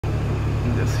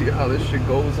Let's see how this shit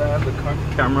goes. I have the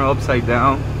camera upside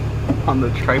down on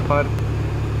the tripod.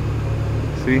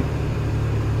 See?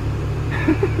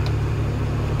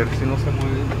 Si no se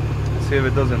mueve. See if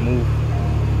it doesn't move.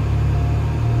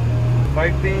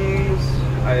 5 things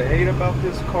I hate about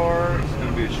this car. It's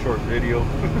gonna be a short video.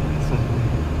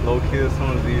 Low key, this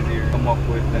one was easier to come up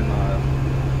with than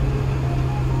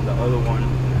the other one.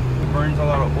 It burns a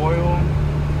lot of oil.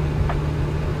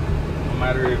 No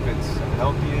matter if it's a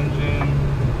healthy engine,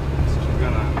 it's just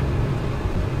gonna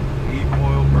leak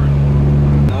oil, burn oil.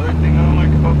 Another thing I don't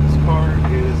like about this car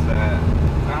is that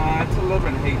it's a love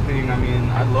and hate thing. I mean,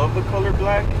 I love the color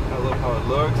black. I love how it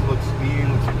looks. It looks clean,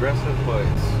 looks aggressive, but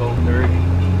it's so dirty.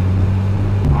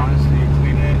 Honestly, you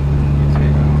clean it, you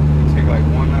take like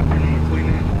one afternoon to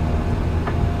clean it.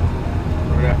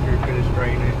 Right after you finish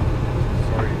drying it,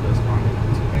 sorry, that's fine.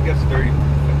 It gets dirty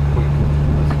quick.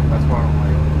 That's why I don't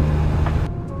like it.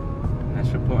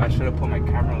 I should have put my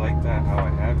camera like that, how I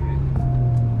have it.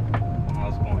 When I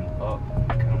was going up,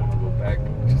 I kind of want to go back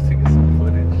just to get some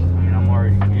footage. I mean, I'm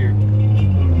already here, and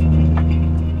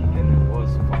it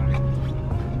was fine.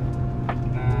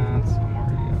 Nah, I'm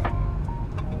already out.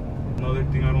 Another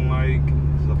thing I don't like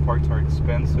is the parts are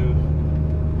expensive.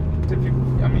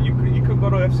 I mean, you could go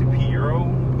to FCP Euro,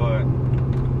 but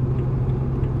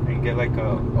and get like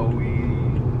a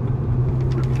OE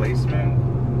replacement,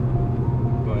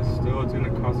 but still it's gonna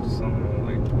cost you something,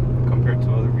 like compared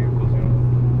to other vehicles, you know.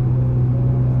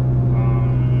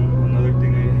 Another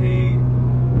thing I hate,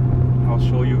 I'll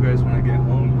show you guys when I get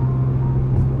home.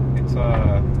 It's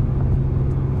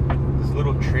this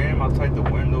little trim outside the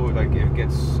window. Like it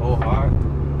gets so hot.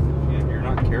 If you're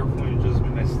not careful and you just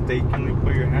mistakenly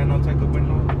put your hand outside the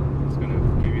window, it's gonna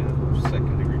give you that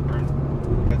 2nd degree burn.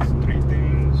 That's 3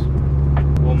 things.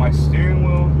 Well, my steering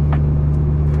wheel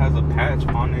has a patch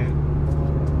on it,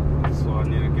 so I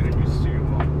need to get a new steering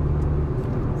wheel.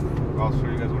 I'll show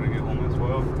you guys when I get home as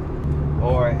well.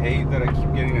 Oh, I hate that I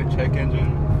keep getting a check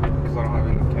engine because I don't have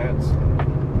any cats.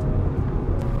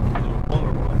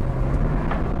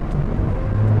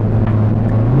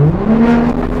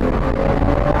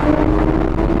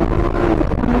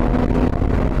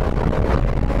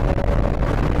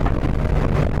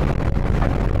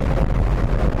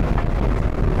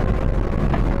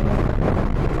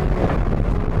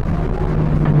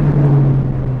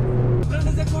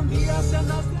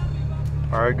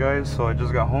 Alright guys, so I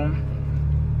just got home.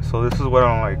 So this is what I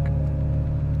don't like.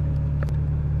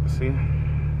 See?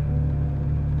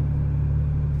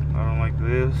 I don't like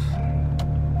this.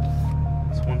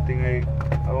 That's one thing I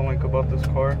don't like about this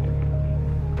car.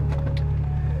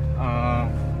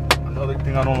 Another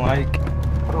thing I don't like,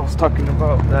 what I was talking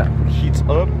about, that heats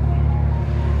up.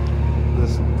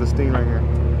 This thing right here.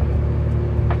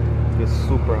 It's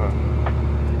super hot.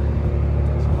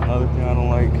 So another thing I don't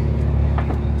like.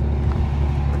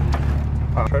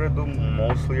 I try to do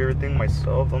mostly everything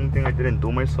myself. The only thing I didn't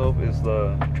do myself is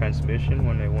the transmission.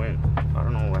 When it went, I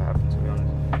don't know what happened, to be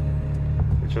honest.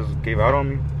 It just gave out on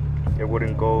me. It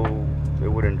wouldn't go, it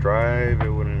wouldn't drive, it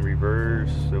wouldn't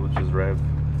reverse, it would just rev.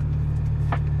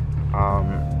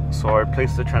 So I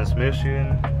replaced the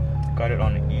transmission, got it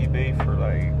on eBay for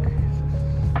like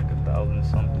 1,000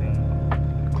 something,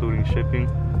 including shipping.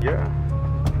 Yeah,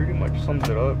 pretty much sums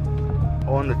it up.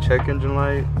 On the check engine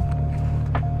light,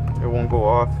 it won't go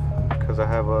off because I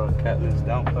have a catless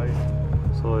downpipe,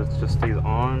 so it just stays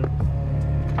on.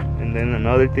 And then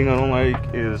another thing I don't like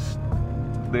is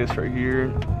this right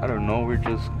here. I don't know, it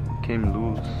just came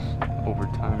loose over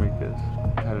time, I guess.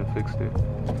 I haven't fixed it,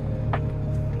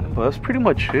 but that's pretty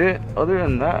much it. Other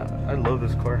than that, I love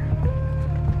this car.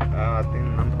 I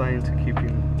think I'm planning to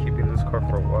keeping this car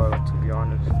for a while, to be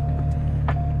honest.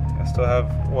 I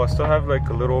still have like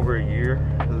a little over a year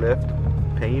left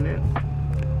paying it.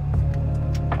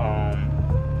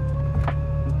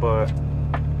 But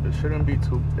it shouldn't be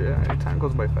too, time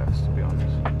goes by fast, to be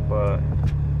honest. But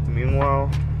meanwhile,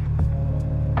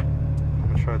 I'm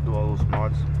gonna try to do all those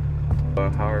mods.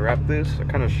 How I wrap this,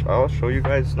 I'll show you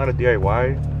guys. It's not a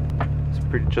DIY, it's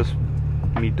pretty just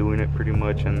me doing it pretty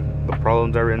much, and the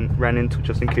problems I ran into,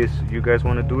 just in case you guys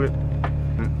want to do it.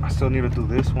 I still need to do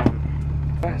this one.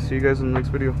 See you guys in the next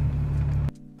video.